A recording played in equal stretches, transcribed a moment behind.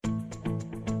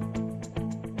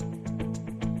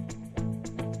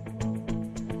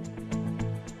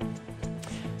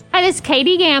Hi, this is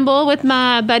Katie Gamble with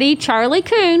my buddy Charlie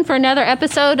Kuhn for another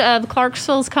episode of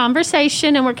Clarksville's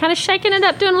Conversation, and we're kind of shaking it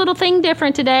up, doing a little thing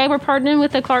different today. We're partnering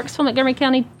with the Clarksville, Montgomery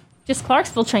County, just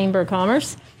Clarksville Chamber of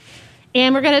Commerce,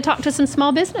 and we're going to talk to some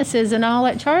small businesses, and I'll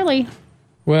let Charlie.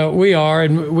 Well, we are,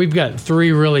 and we've got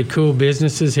 3 really cool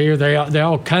businesses here. They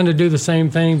all kind of do the same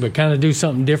thing, but kind of do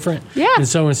something different. Yeah. And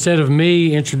so instead of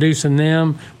me introducing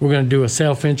them, we're going to do a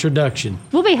self-introduction.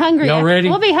 We'll be hungry. Y'all ready?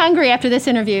 We'll be hungry after this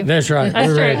interview. That's right. That's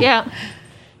we're true. ready. Yeah.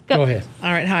 Go ahead.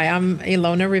 All right. Hi, I'm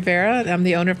Ilona Rivera. I'm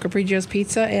the owner of Capriccio's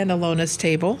Pizza and Ilona's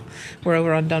Table. We're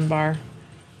over on Dunbar.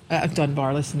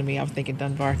 Listen to me. I'm thinking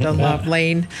Dunbar. Dunlop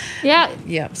Lane. Yeah.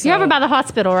 Yeah. So, You're over by the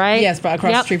hospital, right? Yes, across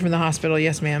the street from the hospital.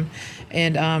 Yes, ma'am.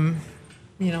 And,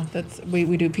 that's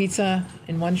we do pizza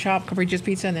in one shop, Capriccio's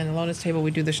Pizza, and then Ilona's Table,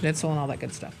 we do the schnitzel and all that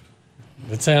good stuff.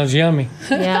 That sounds yummy.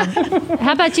 Yeah.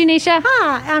 How about you, Nisha?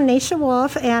 Hi, I'm Nisha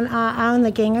Wolf, and I own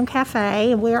the Gingham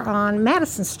Café. We're on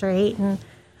Madison Street, and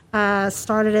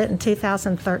started it in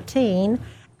 2013.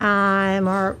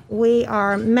 We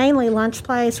are mainly lunch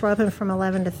place. We're open from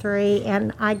 11 to 3,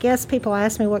 and I guess people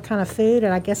ask me what kind of food,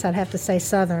 and I guess I'd have to say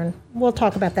Southern. We'll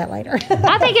talk about that later.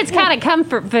 I think it's kind of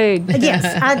comfort food. Yes,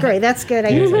 I agree. That's good.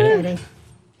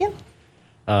 Yep.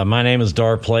 My name is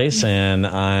Dar Place, and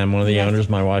I'm one of the owners.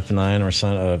 My wife and I and our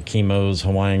son of Kimo's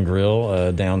Hawaiian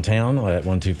Grill downtown at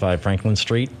 125 Franklin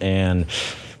Street, and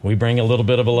we bring a little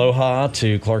bit of aloha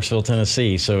to Clarksville,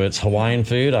 Tennessee. So it's Hawaiian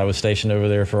food. I was stationed over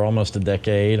there for almost a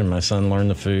decade, and my son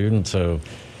learned the food. And so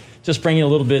just bringing a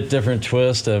little bit different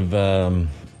twist of,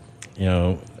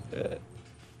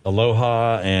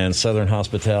 aloha and Southern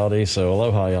hospitality. So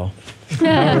aloha, y'all. All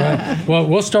right. Well,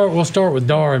 we'll start with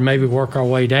Dar and maybe work our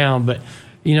way down. But,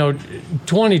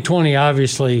 2020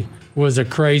 obviously was a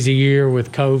crazy year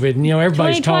with COVID. And,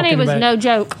 everybody's talking about 2020 was no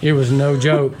joke. It was no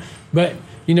joke. But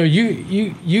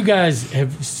you guys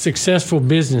have successful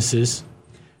businesses.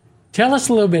 Tell us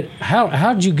a little bit,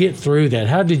 how did you get through that?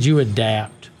 How did you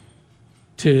adapt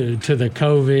to the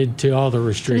COVID, to all the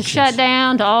restrictions? To shut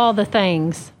down, to all the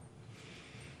things.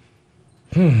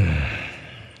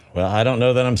 Well, I don't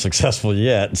know that I'm successful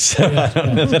yet, so I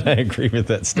don't know that I agree with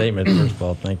that statement, first of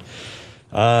all, thank you.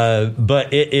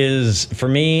 But it is, for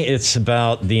me, it's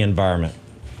about the environment.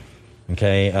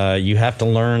 Okay, you have to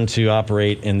learn to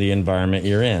operate in the environment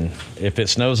you're in. If it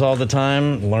snows all the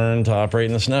time, learn to operate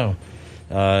in the snow.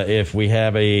 If we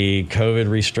have a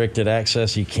COVID-restricted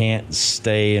access, you can't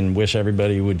stay and wish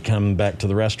everybody would come back to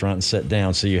the restaurant and sit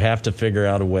down. So you have to figure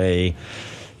out a way.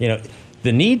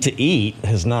 The need to eat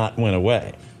has not went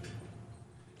away.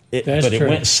 But it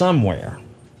went somewhere.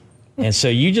 And so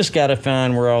you just got to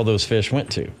find where all those fish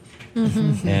went to.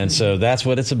 Mm-hmm. And so that's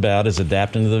what it's about, is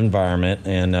adapting to the environment.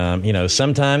 And,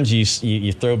 sometimes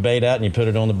you throw bait out and you put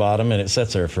it on the bottom and it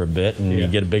sits there for a bit and you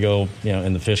get a big old,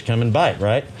 and the fish come and bite,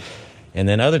 right? And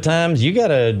then other times you got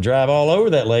to drive all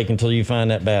over that lake until you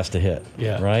find that bass to hit,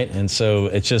 right? And so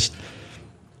it's just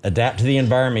adapt to the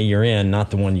environment you're in, not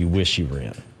the one you wish you were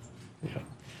in.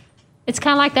 It's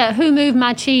kind of like that, who moved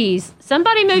my cheese?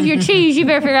 Somebody moved your cheese, you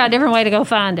better figure out a different way to go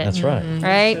find it. That's right. Mm-hmm.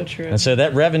 Right? So true. And so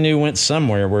that revenue went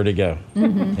somewhere where to go.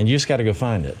 Mm-hmm. And you just got to go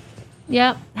find it.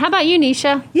 Yeah. How about you,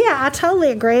 Nisha? Yeah, I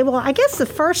totally agree. Well, I guess the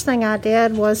first thing I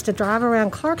did was to drive around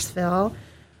Clarksville,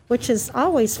 which is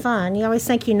always fun. You always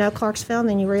think you know Clarksville, and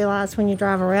then you realize when you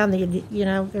drive around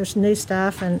that, there's new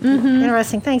stuff and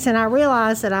interesting things. And I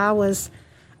realized that I was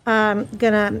going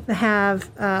to have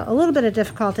a little bit of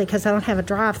difficulty because I don't have a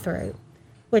drive-through,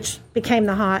 which became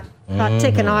the hot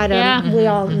ticket item. Yeah. We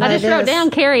all know I just wrote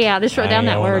down carry out. Just wrote down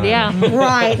that word,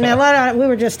 Right. Now, we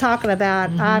were just talking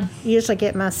about, I usually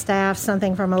get my staff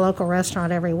something from a local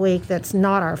restaurant every week that's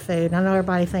not our food. I know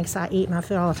everybody thinks I eat my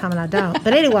food all the time, and I don't.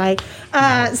 But anyway,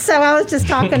 so I was just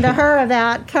talking to her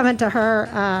about coming to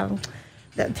her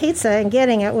the pizza and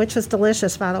getting it, which was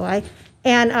delicious, by the way.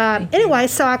 And anyway,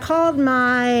 so I called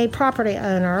my property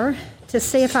owner to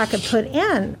see if I could put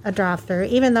in a drive-through,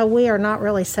 even though we are not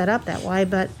really set up that way,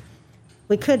 but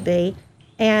we could be.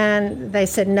 And they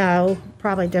said no,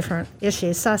 probably different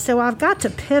issues. So I said, well, I've got to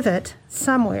pivot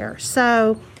somewhere.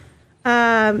 So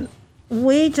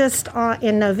we just,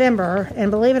 in November, and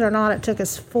believe it or not, it took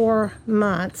us 4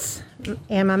 months,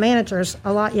 and my manager's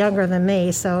a lot younger than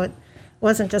me, so it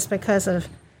wasn't just because of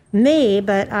me,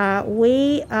 but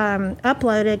we got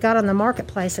on the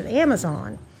marketplace at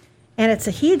Amazon. And it's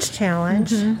a huge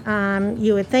challenge.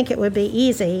 You would think it would be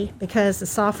easy because the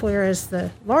software is the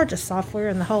largest software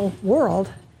in the whole world,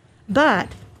 but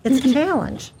it's a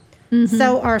challenge.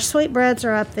 So our sweetbreads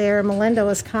are up there. Melinda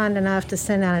was kind enough to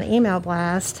send out an email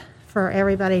blast for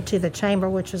everybody to the chamber,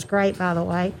 which was great, by the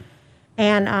way.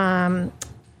 And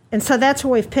so that's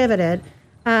where we've pivoted.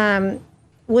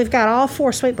 we've got all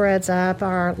 4 sweetbreads up,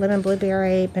 our lemon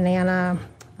blueberry, banana,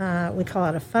 we call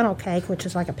it a funnel cake, which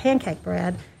is like a pancake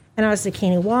bread, and our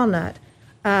zucchini walnut.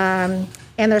 And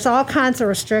there's all kinds of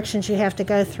restrictions you have to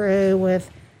go through with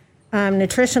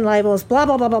nutrition labels, blah,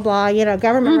 blah, blah, blah, blah,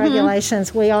 government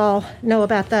regulations. We all know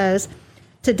about those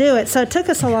to do it. So it took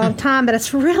us a long time, but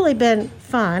it's really been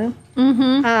fun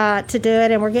to do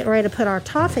it. And we're getting ready to put our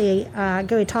toffee,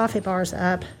 gooey toffee bars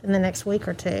up in the next week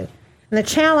or 2. And the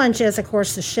challenge is, of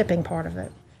course, the shipping part of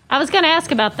it. I was going to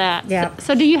ask about that. Yeah.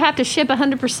 So do you have to ship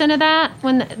 100% of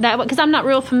that because I'm not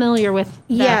real familiar with that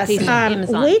Yes, piece of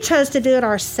Amazon. we chose to do it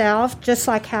ourselves, just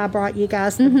like how I brought you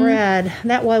guys the bread.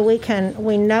 That way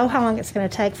we know how long it's going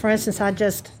to take. For instance, I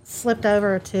just slipped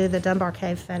over to the Dunbar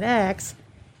Cave FedEx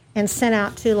and sent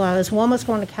out 2 loads. One was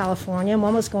going to California and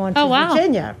one was going to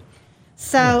Virginia.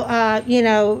 So,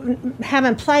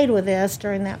 having played with this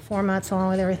during that 4 months along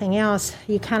with everything else,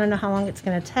 you kind of know how long it's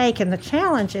going to take. And the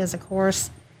challenge is, of course,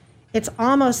 it's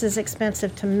almost as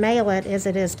expensive to mail it as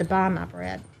it is to buy my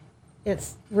bread.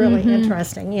 It's really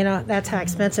interesting. That's how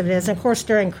expensive it is. And of course,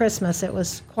 during Christmas, it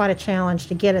was quite a challenge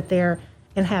to get it there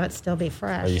and have it still be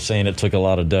fresh. Are you saying it took a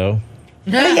lot of dough?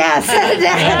 Yes,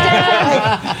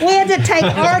 definitely. We had to take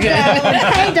our dough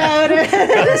and pay dough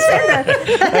to send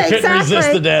it. I couldn't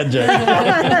resist the dad joke.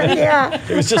 Yeah.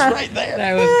 It was just right there.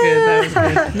 That was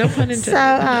good. No pun intended.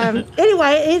 So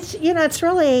anyway, it's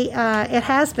really it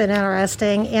has been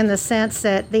interesting in the sense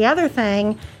that the other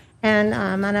thing, and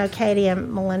I know Katie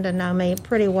and Melinda know me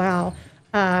pretty well.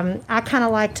 I kind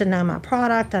of like to know my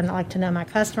product. I like to know my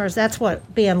customers. That's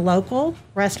what being local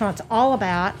restaurants all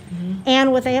about.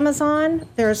 And with Amazon,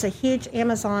 there's a huge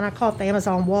Amazon, I call it the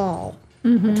Amazon wall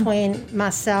between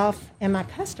myself and my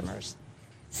customers.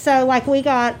 So like we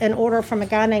got an order from a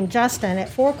guy named Justin at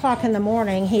 4 o'clock in the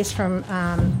morning. He's from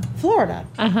Florida.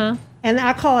 And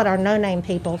I call it our no-name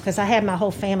people because I had my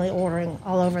whole family ordering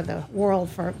all over the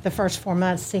world for the first 4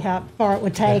 months to see how far it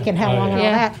would take and how long and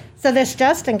all that. So this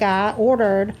Justin guy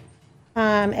ordered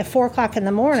at 4 o'clock in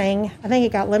the morning. I think he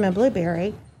got lemon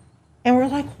blueberry. And we're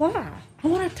like, why? I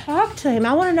want to talk to him.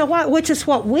 I want to know why, which is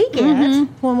what we get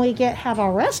when we have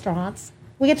our restaurants.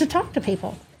 We get to talk to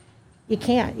people. You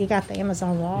can't. You got the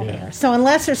Amazon wall there. So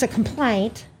unless there's a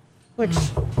complaint, which...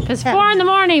 Because 4 in the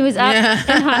morning he was up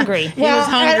and hungry. He was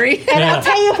hungry. And I'll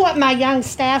tell you what my young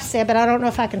staff said, but I don't know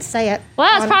if I can say it. Well,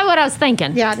 that's probably what I was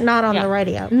thinking. Yeah, not on the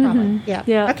radio, probably.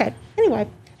 Yeah. Okay. Anyway.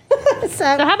 So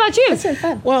how about you? It's been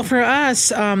fun. Well, for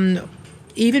us,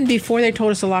 even before they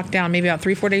told us to lock down, maybe about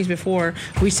 3-4 days before,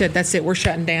 we said, that's it, we're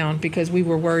shutting down because we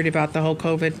were worried about the whole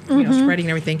COVID spreading and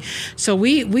everything. So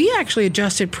we actually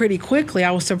adjusted pretty quickly.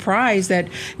 I was surprised that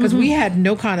because we had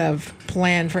no kind of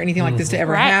plan for anything like this to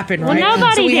ever happen, Well, right?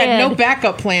 nobody So we did. had no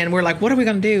backup plan. We're like, what are we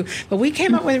going to do? But we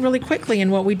came up with it really quickly,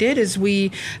 and what we did is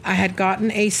I had gotten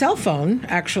a cell phone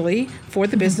actually for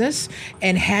the business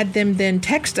and had them then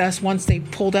text us once they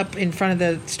pulled up in front of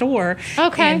the store.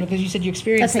 Okay. And because you said you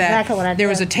experienced That's that. exactly what I There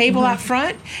was did. a table out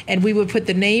front, and we would put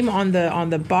the name on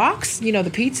the box, the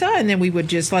pizza, and then we would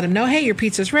just let them know, hey, your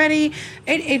pizza's ready.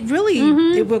 It really,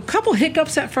 it was a couple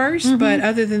hiccups at first, but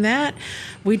other than that,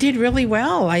 we did really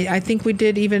well. I think we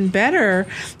did even better,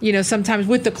 sometimes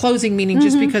with the closing meeting,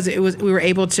 just because we were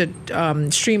able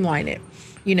to streamline it.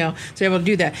 So able to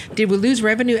do that. Did we lose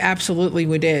revenue? Absolutely,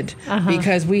 we did,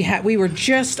 because we were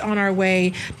just on our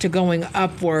way to going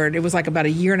upward. It was like about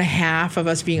 1.5 years of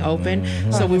us being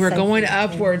open, so we were going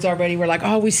upwards already. We're like,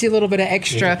 we see a little bit of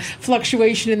extra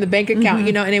fluctuation in the bank account,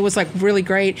 and it was like really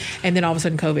great. And then all of a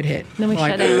sudden, COVID hit. Then we We're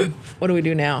shut like, down. what do we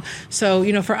do now?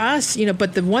 So for us,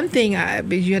 but the one thing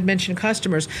you had mentioned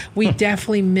customers, we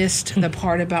definitely missed the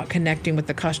part about connecting with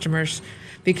the customers.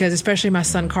 Because especially my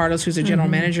son Carlos, who's a general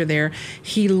manager there,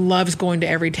 he loves going to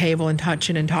every table and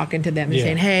touching and talking to them and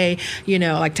saying, hey,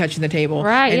 like touching the table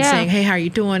and saying, hey, how are you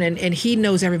doing? And he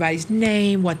knows everybody's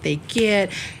name, what they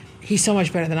get. He's so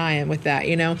much better than I am with that,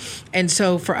 And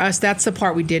so for us, that's the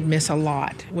part we did miss a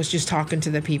lot, was just talking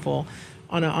to the people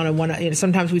on a one.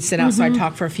 Sometimes we'd sit outside,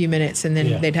 talk for a few minutes, and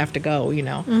then they'd have to go,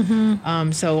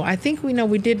 So I think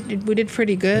we did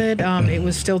pretty good. It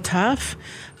was still tough,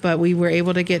 but we were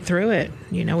able to get through it.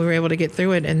 We were able to get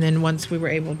through it, and then once we were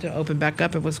able to open back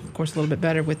up, it was of course a little bit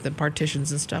better with the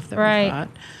partitions and stuff that we got.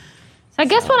 So I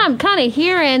guess what I'm kind of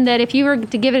hearing, that if you were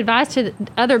to give advice to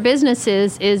other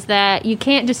businesses, is that you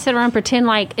can't just sit around and pretend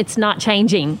like it's not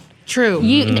changing. True.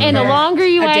 And the longer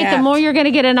you wait, the Adapt. more you're going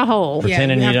to get in a hole.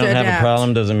 Pretending you don't have a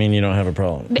problem doesn't mean you don't have a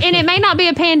problem. And it may not be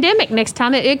a pandemic next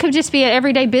time. It could just be an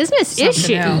everyday business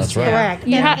issue. else. That's right. Correct.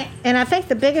 Yeah. And I think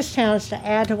the biggest challenge, to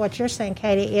add to what you're saying,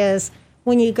 Katie, is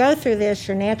when you go through this,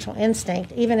 your natural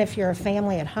instinct, even if you're a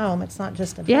family at home, it's not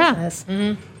just a business,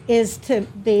 is to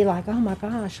be like, oh my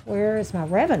gosh, where is my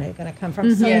revenue going to come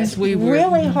from? So Yes, it's we were.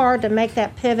 really hard to make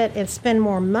that pivot and spend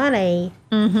more money,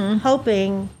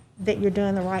 hoping that you're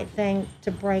doing the right thing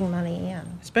to bring money in.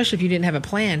 Especially if you didn't have a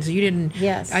plan. So you didn't.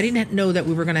 Yes. I didn't know that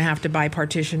we were going to have to buy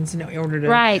partitions in order to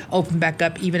Right. open back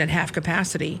up, even at half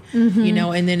capacity. You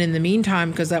know, and then in the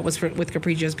meantime, because that was with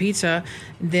Capriccio's Pizza,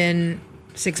 then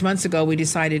 6 months ago we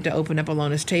decided to open up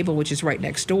Ilona's Table, which is right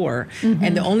next door.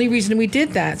 And the only reason we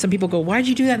did that, some people go, "Why'd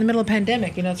you do that in the middle of a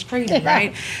pandemic?" You know, it's crazy,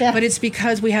 right? Yeah. But it's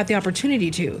because we had the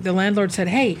opportunity to. The landlord said,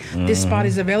 "Hey, this spot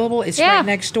is available. It's Yeah. right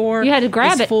next door. You had to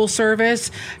grab it's it. full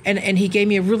service," and he gave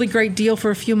me a really great deal for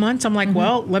a few months. I'm like,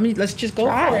 "Well, let's just go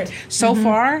Try for it. it." So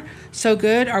far, so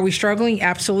good. Are we struggling?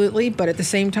 Absolutely, but at the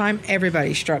same time,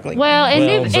 everybody's struggling. Well, and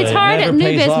Well, it's but hard it at never new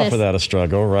pays off business. without a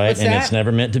struggle, right? What's and that? it's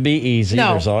never meant to be easy.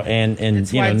 No. There's all, and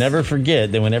That's you why know, it's- never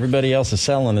forget that when everybody else is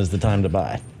selling is the time to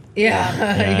buy.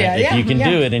 yeah, If you can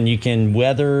do it and you can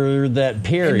weather that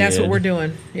period, and that's what we're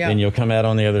doing. Yeah, then you'll come out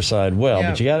on the other side well. Yeah.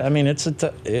 But you got, I mean, it's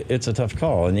a tough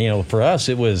call. And, you know, for us,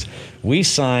 it was, we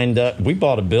signed up, we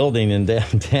bought a building in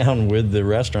downtown with the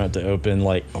restaurant to open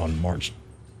like on March.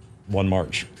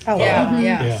 Oh, yeah, wow.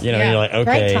 yeah. You know, yeah. you're like, okay.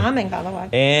 Great timing, by the way.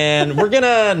 And we're going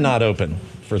to not open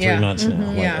for 3 Yeah. months now.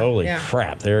 Like, Yeah, holy yeah.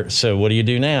 crap. So what do you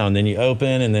do now? And then you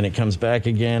open and then it comes back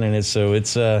again. And so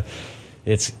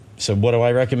what do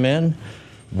I recommend?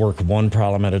 Work one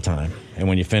problem at a time. And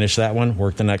when you finish that one,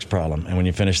 work the next problem. And when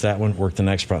you finish that one, work the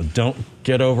next problem. Don't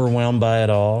get overwhelmed by it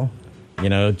all. You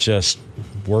know, just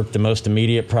work the most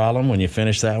immediate problem. When you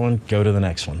finish that one, go to the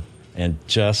next one. And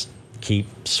just keep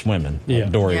swimming, Yeah.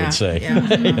 like Dory Yeah, would say.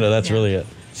 yeah. You know, that's really it.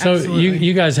 So Absolutely.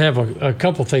 you guys have a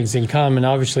couple things in common.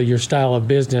 Obviously, your style of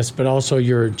business, but also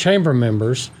your chamber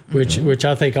members, which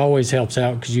I think always helps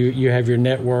out because you have your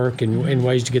network and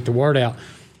ways to get the word out.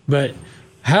 But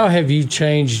how have you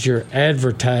changed your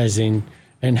advertising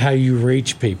and how you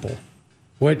reach people?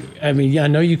 What I mean, I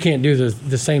know you can't do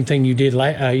the same thing you did,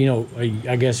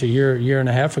 I guess a year and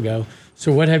a half ago.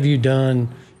 So what have you done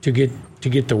to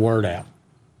get the word out?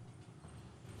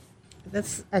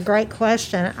 That's a great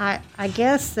question. I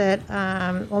guess that,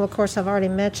 well, of course, I've already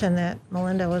mentioned that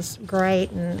Melinda was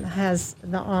great and has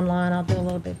the online. I'll do a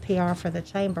little bit of PR for the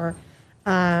chamber.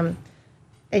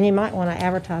 And you might want to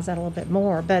advertise that a little bit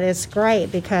more. But it's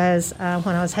great because when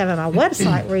I was having my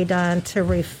website redone to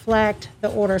reflect the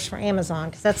orders for Amazon,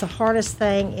 because that's the hardest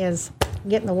thing is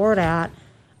getting the word out.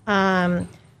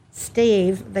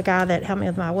 Steve, the guy that helped me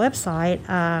with my website,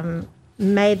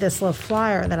 made this little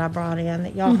flyer that I brought in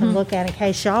that y'all can look at in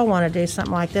case y'all want to do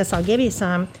something like this. I'll give you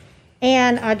some.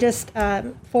 And I just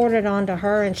forwarded it on to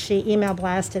her, and she email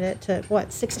blasted it to,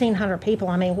 1,600 people.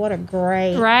 I mean, what a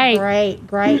great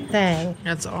thing.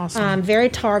 That's awesome. Very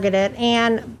targeted.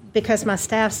 And because my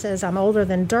staff says I'm older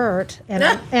than dirt, and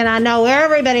I know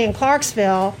everybody in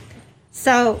Clarksville,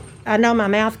 so I know my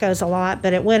mouth goes a lot,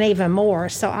 but it went even more.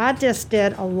 So I just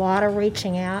did a lot of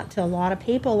reaching out to a lot of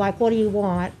people, like, what do you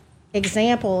want?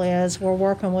 Example is we're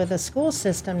working with a school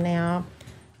system now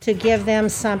to give them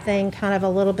something, kind of a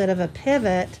little bit of a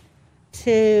pivot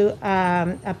to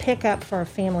a pickup for a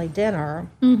family dinner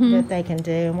that they can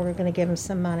do, and we're going to give them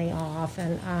some money off.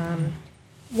 And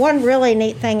one really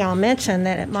neat thing I'll mention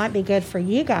that it might be good for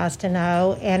you guys to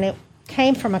know, and it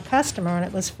came from a customer, and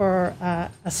it was for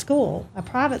a school, a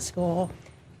private school.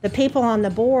 The people on the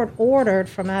board ordered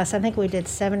from us, I think we did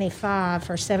 75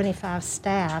 for 75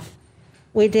 staff.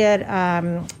 We did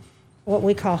what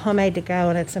we call homemade to go,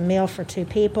 and it's a meal for 2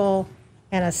 people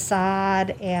and a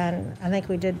side, and I think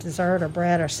we did dessert or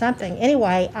bread or something.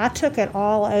 Anyway, I took it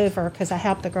all over because I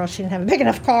helped the girl. She didn't have a big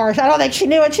enough car. I don't think she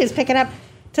knew what she was picking up.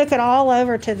 Took it all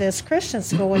over to this Christian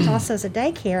school, which also is a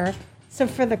daycare. So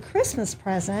for the Christmas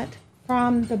present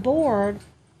from the board,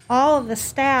 all of the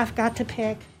staff got to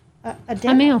pick a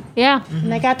dinner. A meal, yeah.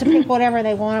 And they got to pick whatever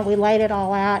they wanted. We laid it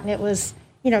all out, and it was,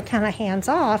 kind of hands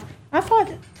off. I thought,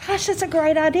 gosh, that's a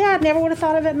great idea. I never would have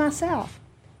thought of it myself.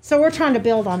 So we're trying to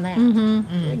build on that.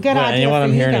 Good idea. And what for I'm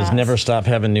you hearing is guys. never stop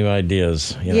having new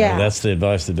ideas. Yeah. That's the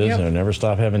advice to business. Never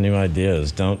stop having new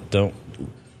ideas. Don't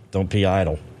be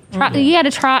idle. You got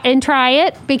to try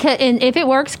it and if it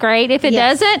works, great. If it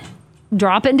Yes. doesn't,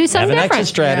 drop it and do Have something an exit different.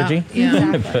 strategy.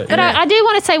 Yeah. But I do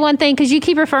want to say one thing because you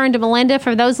keep referring to Melinda.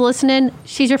 For those listening,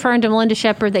 she's referring to Melinda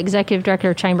Shepard, the executive director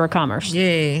of Chamber of Commerce.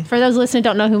 Yay. For those listening,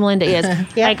 don't know who Melinda is.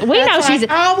 Yeah, Like we know that's she's. right.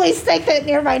 I always think that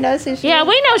everybody knows who she Yeah, is.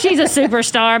 we know she's a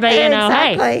superstar, but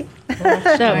exactly. hey.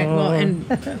 So, Right. Well,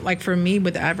 and like for me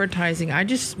with advertising, I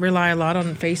just rely a lot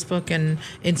on Facebook and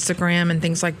Instagram and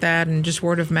things like that, and just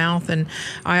word of mouth. And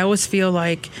I always feel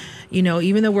like,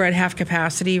 even though we're at half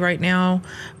capacity right now,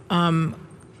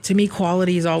 to me,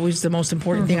 quality is always the most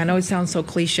important thing. I know it sounds so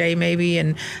cliche, maybe,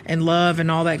 and love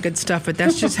and all that good stuff, but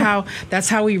that's just how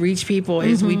we reach people.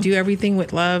 Is we do everything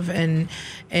with love and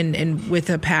with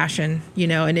a passion,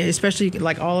 and especially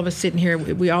like all of us sitting here,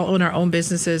 we all own our own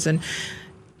businesses, and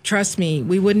trust me,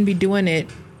 we wouldn't be doing it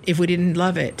if we didn't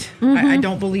love it. I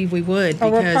don't believe we would.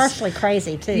 Or we're partially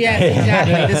crazy too. Yes,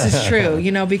 exactly. This is true.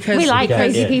 Because we like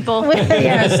crazy people.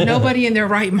 Because nobody in their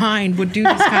right mind would do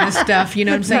this kind of stuff. You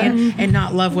know what I'm saying? And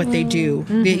not love what they do.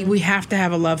 We have to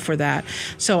have a love for that.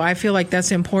 So I feel like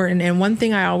that's important. And one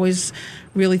thing I always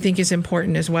really think is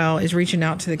important as well is reaching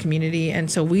out to the community. And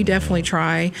so we definitely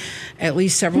try at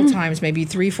least several times, maybe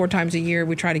 3-4 times a year,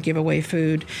 we try to give away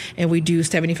food, and we do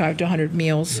 75 to 100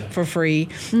 meals for free.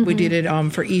 We did it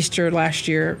for Easter last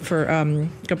year for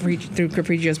through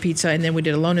Capriccio's Pizza, and then we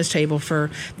did Ilona's table for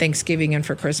Thanksgiving and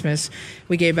for Christmas.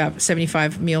 We gave about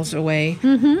 75 meals away,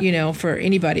 for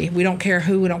anybody. We don't care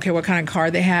who, we don't care what kind of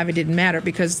car they have. It didn't matter,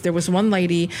 because there was one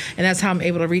lady, and that's how I'm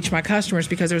able to reach my customers,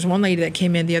 because there was one lady that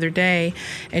came in the other day,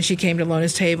 and she came to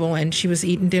Ilona's table, and she was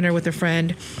eating dinner with a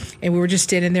friend, and we were just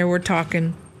standing there, we're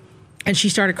talking, and she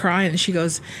started crying, and she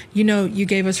goes, you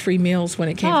gave us free meals when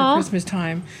it came for Christmas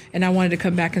time, and I wanted to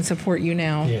come back and support you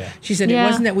now. She said, it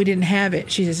wasn't that we didn't have it.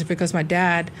 She says, it's because my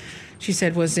dad, she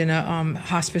said, was in a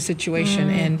hospice situation,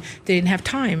 and they didn't have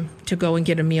time to go and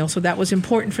get a meal. So that was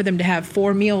important for them to have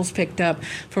 4 meals picked up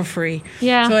for free.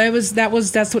 Yeah. So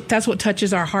that's what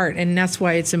touches our heart, and that's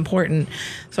why it's important.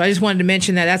 So I just wanted to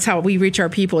mention that that's how we reach our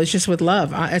people. It's just with love.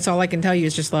 That's all I can tell you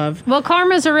is just love. Well,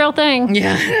 karma's a real thing.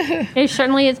 Yeah. It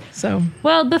certainly is. So.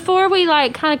 Well, before we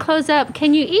kind of close up,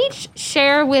 can you each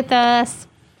share with us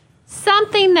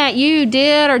something that you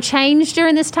did or changed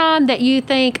during this time that you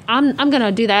think, I'm going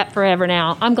to do that forever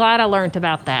now. I'm glad I learned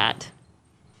about that.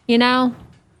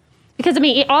 Because,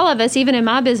 all of us, even in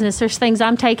my business, there's things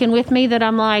I'm taking with me that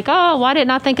I'm like, oh, why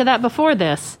didn't I think of that before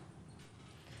this?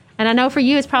 And I know for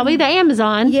you, it's probably the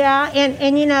Amazon. Yeah,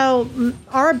 and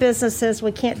our businesses,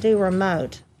 we can't do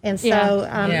remote. And so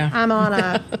I'm on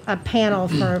a panel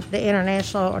for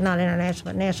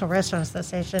the National Restaurant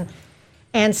Association.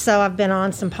 And so I've been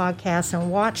on some podcasts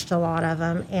and watched a lot of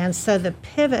them. And so the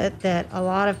pivot that a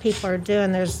lot of people are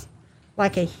doing, there's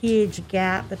like a huge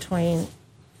gap between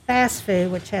fast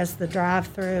food, which has the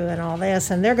drive-through and all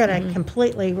this, and they're going to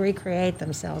completely recreate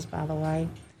themselves, by the way.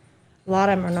 A lot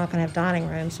of them are not going to have dining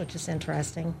rooms, which is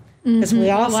interesting. Because we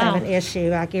also have an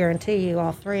issue, I guarantee you,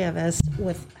 all three of us,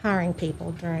 with hiring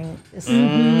people during this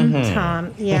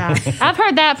time. Yeah. I've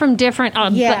heard that from different,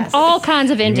 all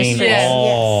kinds of industries.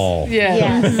 Yes.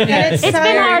 It's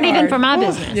been hard even for my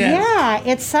business. Yeah,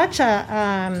 it's such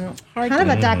a kind of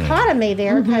a dichotomy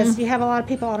there, because you have a lot of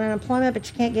people on unemployment, but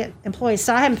you can't get employees.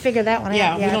 So I haven't figured that one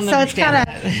out yet. So it's kind of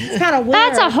weird.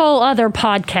 That's a whole other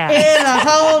podcast. It's a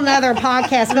whole nother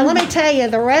podcast. But let me tell you,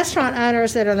 the restaurant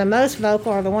owners that are the most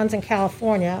vocal are the ones in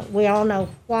California. We all know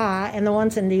why, and the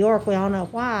ones in New York, we all know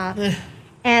why.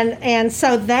 And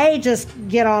so they just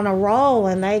get on a roll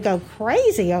and they go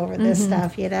crazy over this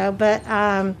stuff, But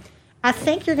I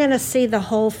think you're going to see the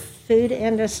whole food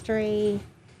industry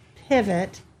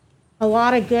pivot. A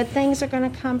lot of good things are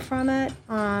going to come from it,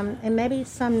 and maybe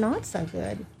some not so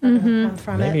good are going to come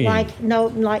from it. Like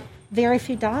very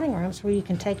few dining rooms where you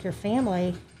can take your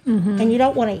family, and you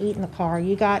don't want to eat in the car.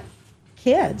 You got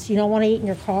kids. You don't want to eat in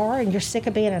your car, and you're sick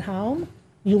of being at home.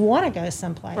 You want to go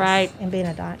someplace and be in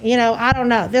a dining. I don't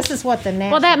know. This is what the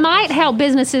national. Well, that might help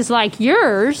businesses like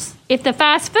yours. If the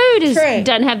fast food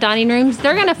doesn't have dining rooms,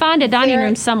 they're going to find a dining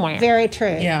room somewhere. Very true.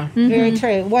 Yeah. Very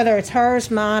true. Whether it's hers,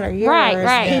 mine, or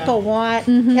yours, people want.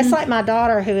 It's like my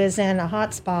daughter, who is in a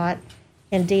hot spot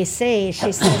in D.C.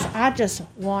 She says, I just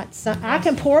want some. I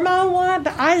can pour my own wine,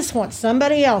 but I just want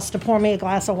somebody else to pour me a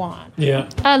glass of wine. Yeah.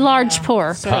 A large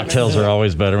pour. Cocktails are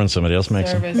always better when somebody else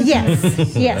makes them.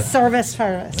 Yes. Service.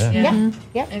 Yeah.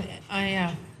 Yep.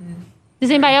 And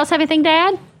Does anybody else have anything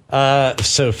to add?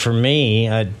 So for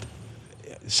me,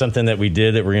 something that we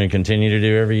did that we're going to continue to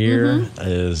do every year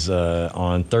is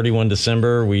on 31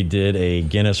 December, we did a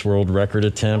Guinness World Record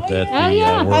attempt at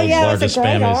the world's largest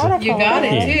family. You got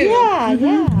it, too.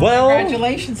 Yeah. Well,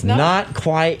 congratulations. Not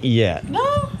quite yet.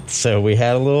 No. So we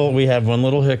had one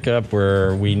little hiccup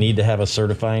where we need to have a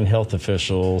certifying health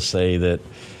official say that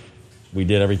we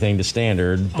did everything to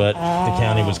standard, but the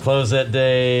county was closed that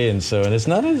day, and it's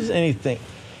not anything.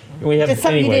 We have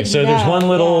anyway. So there's one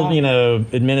little,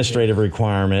 administrative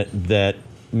requirement that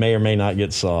may or may not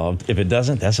get solved. If it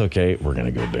doesn't, that's okay. We're going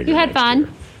to go bigger. You had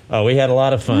fun. Oh, we had a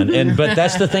lot of fun. But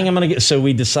that's the thing I'm going to get. So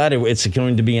we decided it's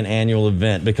going to be an annual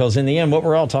event because in the end, what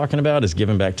we're all talking about is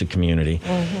giving back to community.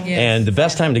 Yes. And the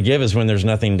best time to give is when there's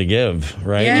nothing to give,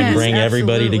 right? Yes, You bring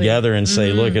everybody absolutely. together and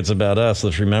say, look, it's about us.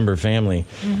 Let's remember family.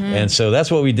 And so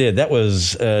that's what we did. That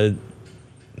was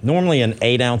normally an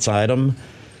 8-ounce item.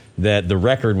 That the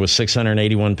record was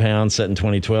 681 pounds set in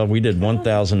 2012. We did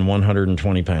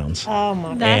 1,120 pounds. Oh my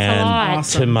God. That's and a lot.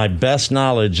 Awesome. to my best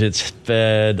knowledge, it's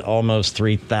fed almost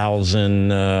 3,000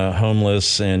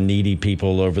 homeless and needy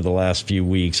people over the last few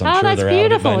weeks. I'm Oh, sure that's they're out of it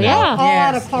beautiful, by now. yeah. All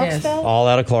out of Yes, Clarksville? yes. All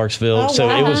out of Clarksville. Oh, So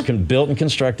wow. it was built and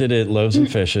constructed at Loaves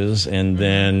and Fishes, and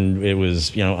then it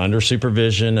was, under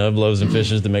supervision of Loaves and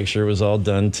Fishes to make sure it was all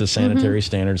done to sanitary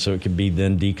standards, so it could be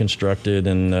then deconstructed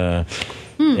and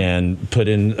put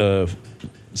in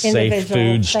safe Individual food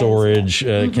things, storage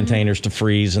containers to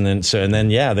freeze, and then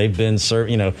they've been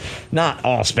served. Not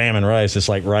all Spam and rice. It's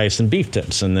like rice and beef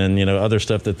tips, and then other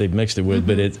stuff that they've mixed it with.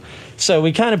 But so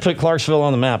we kind of put Clarksville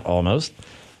on the map almost.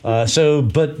 But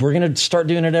we're going to start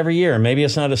doing it every year. Maybe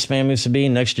it's not as Spam used to be.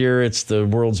 Next year, it's the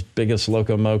world's biggest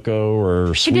Loco Moco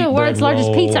or sweet do a world's bread largest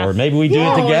roll, pizza. or maybe we do it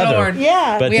Oh, together. Lord.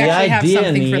 Yeah. But We the actually have idea in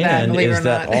something the for that, end believe it is or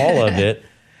that not. all of it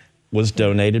was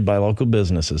donated by local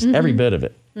businesses, every bit of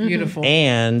it. Beautiful.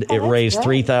 And it that's raised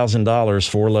great. $3,000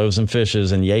 for Loaves and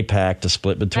Fishes and Yay Pack to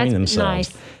split between That's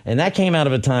themselves. nice. And that came out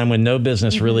of a time when no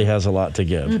business really has a lot to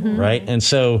give, right? And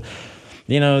so,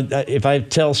 if I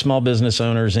tell small business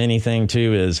owners anything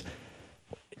too is,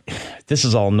 this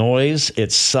is all noise.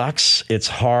 It sucks. It's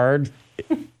hard.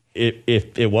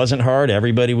 If it wasn't hard,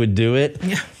 everybody would do it.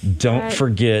 Don't Right.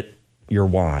 forget your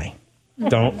why.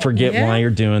 Don't forget Yeah. why you're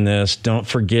doing this. Don't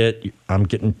forget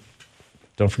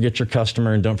don't forget your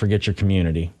customer and don't forget your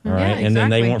community. All right. Yeah, And then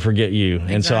they exactly. won't forget you.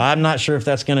 And so Exactly. I'm not sure if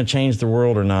that's going to change the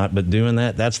world or not, but doing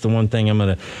that's the one thing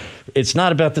it's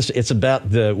not about this. It's about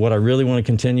what I really want to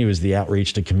continue is the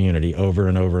outreach to community over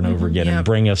and over and over again and Yep.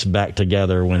 bring us back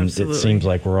together when Absolutely. it seems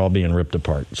like we're all being ripped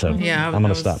apart. So Yeah, I'm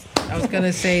going to stop. I was going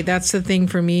to say that's the thing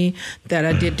for me that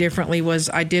I did differently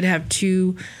was I did have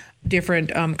 2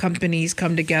 different companies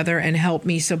come together and help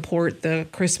me support the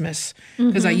Christmas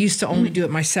because I used to only do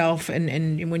it myself,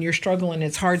 and when you're struggling,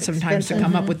 it's hard sometimes to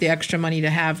come up with the extra money to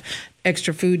have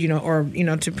extra food, or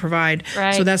to provide.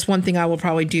 Right. So that's one thing I will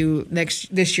probably do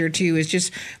this year too is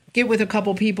just get with a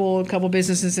couple people, a couple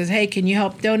businesses, says, hey, can you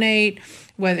help donate?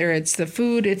 Whether it's the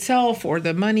food itself or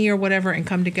the money or whatever, and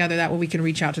come together. That way we can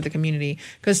reach out to the community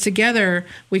because together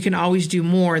we can always do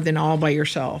more than all by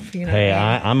yourself. Hey,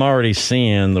 I'm already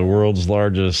seeing the world's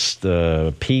largest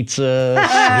pizza.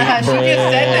 She sweet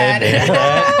just said bread.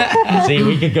 that. See,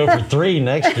 we could go for 3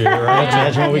 next year, right?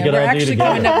 Imagine what we could we're all do actually together.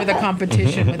 coming up with a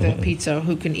competition with a pizza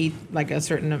who can eat like a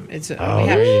certain. there you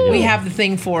go. We have the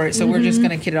thing for it, so we're just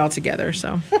going to get it all together.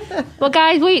 So Well,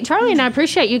 guys, Charlie and I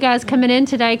appreciate you guys coming in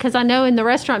today because I know in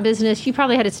the restaurant business you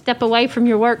probably had to step away from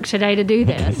your work today to do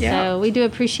this. Yeah. So we do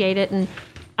appreciate it, and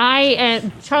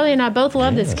Charlie and I both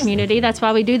love this community. That's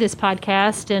why we do this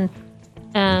podcast, and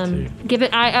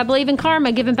I believe in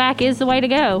karma. Giving back is the way to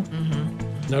go.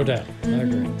 No doubt. I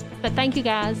agree. But thank you,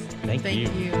 guys. Thank you.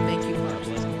 thank you, Clark.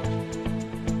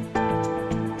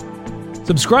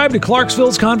 Subscribe to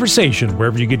Clarksville's Conversation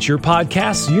wherever you get your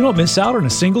podcasts so you don't miss out on a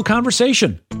single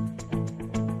conversation.